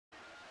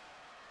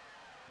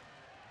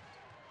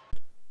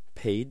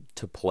paid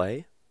to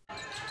play?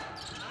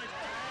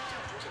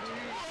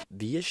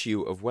 The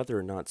issue of whether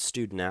or not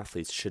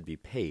student-athletes should be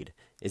paid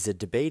is a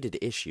debated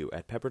issue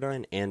at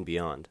Pepperdine and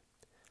beyond.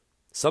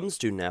 Some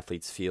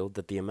student-athletes feel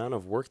that the amount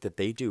of work that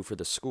they do for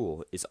the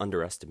school is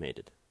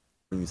underestimated.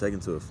 When you take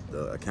into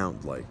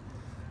account like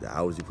the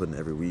hours you put in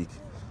every week,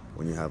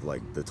 when you have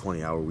like the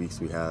 20-hour weeks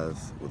we have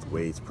with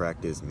weights,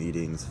 practice,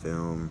 meetings,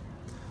 film,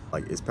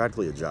 like it's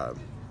practically a job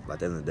at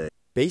the end of the day.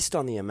 Based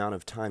on the amount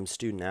of time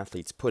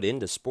student-athletes put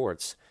into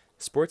sports,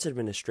 sports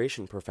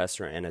administration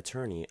professor and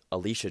attorney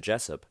Alicia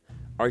Jessup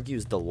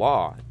argues the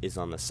law is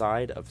on the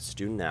side of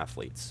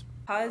student-athletes.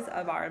 Because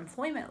of our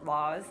employment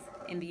laws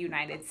in the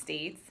United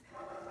States,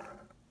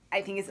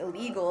 I think it's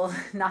illegal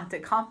not to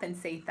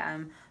compensate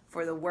them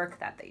for the work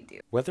that they do.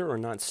 Whether or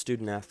not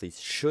student-athletes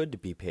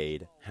should be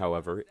paid,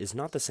 however, is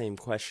not the same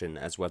question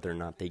as whether or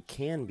not they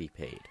can be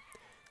paid.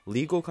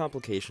 Legal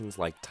complications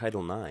like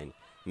Title IX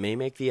may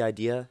make the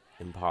idea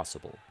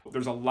impossible.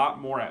 There's a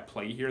lot more at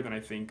play here than I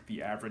think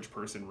the average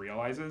person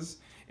realizes,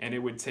 and it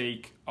would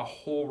take a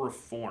whole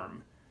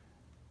reform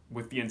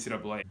with the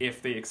NCAA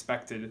if they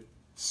expected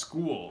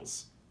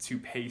schools to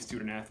pay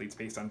student-athletes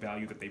based on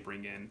value that they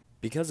bring in.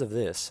 Because of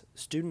this,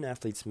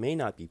 student-athletes may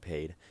not be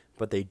paid,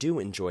 but they do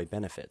enjoy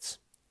benefits,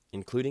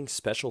 including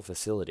special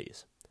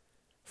facilities.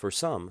 For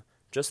some,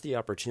 just the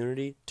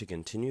opportunity to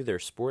continue their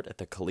sport at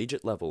the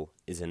collegiate level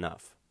is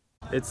enough.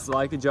 It's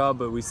like a job,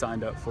 but we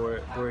signed up for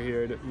it. We're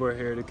here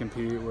to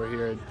compete.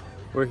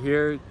 We're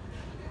here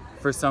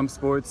for some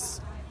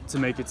sports to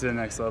make it to the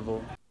next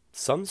level.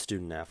 Some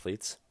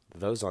student-athletes,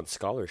 those on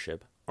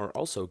scholarship, are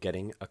also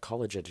getting a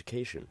college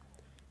education.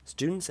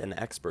 Students and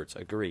experts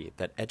agree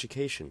that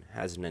education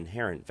has an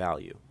inherent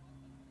value.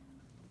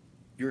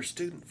 You're a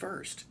student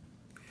first,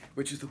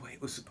 which is the way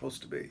it was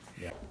supposed to be.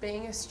 Yeah.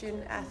 Being a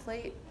student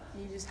athlete,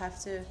 you just have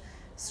to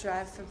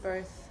strive for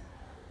both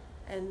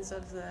ends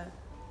of the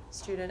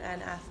student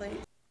and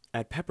athlete.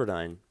 At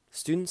Pepperdine,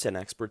 students and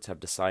experts have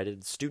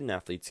decided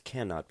student-athletes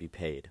cannot be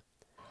paid.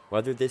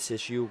 Whether this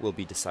issue will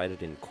be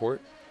decided in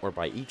court or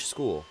by each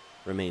school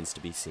remains to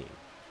be seen.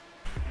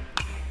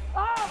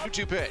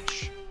 2-2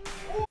 pitch.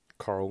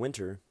 Karl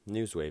Winter,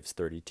 NewsWaves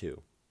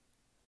 32.